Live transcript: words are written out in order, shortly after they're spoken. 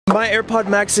My AirPod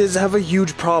Maxes have a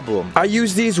huge problem. I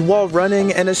use these while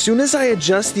running, and as soon as I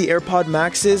adjust the AirPod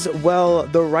Maxes, well,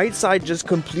 the right side just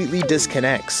completely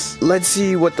disconnects. Let's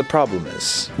see what the problem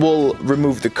is. We'll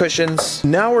remove the cushions.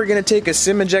 Now we're gonna take a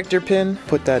SIM ejector pin,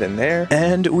 put that in there,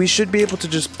 and we should be able to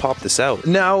just pop this out.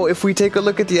 Now, if we take a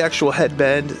look at the actual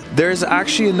headband, there's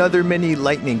actually another mini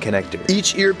lightning connector.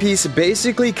 Each earpiece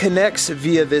basically connects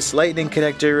via this lightning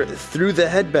connector through the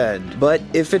headband, but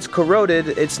if it's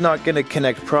corroded, it's not gonna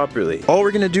connect properly. All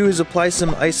we're gonna do is apply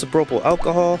some isopropyl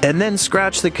alcohol and then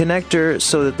scratch the connector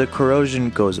so that the corrosion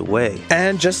goes away.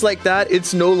 And just like that,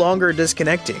 it's no longer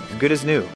disconnecting. Good as new.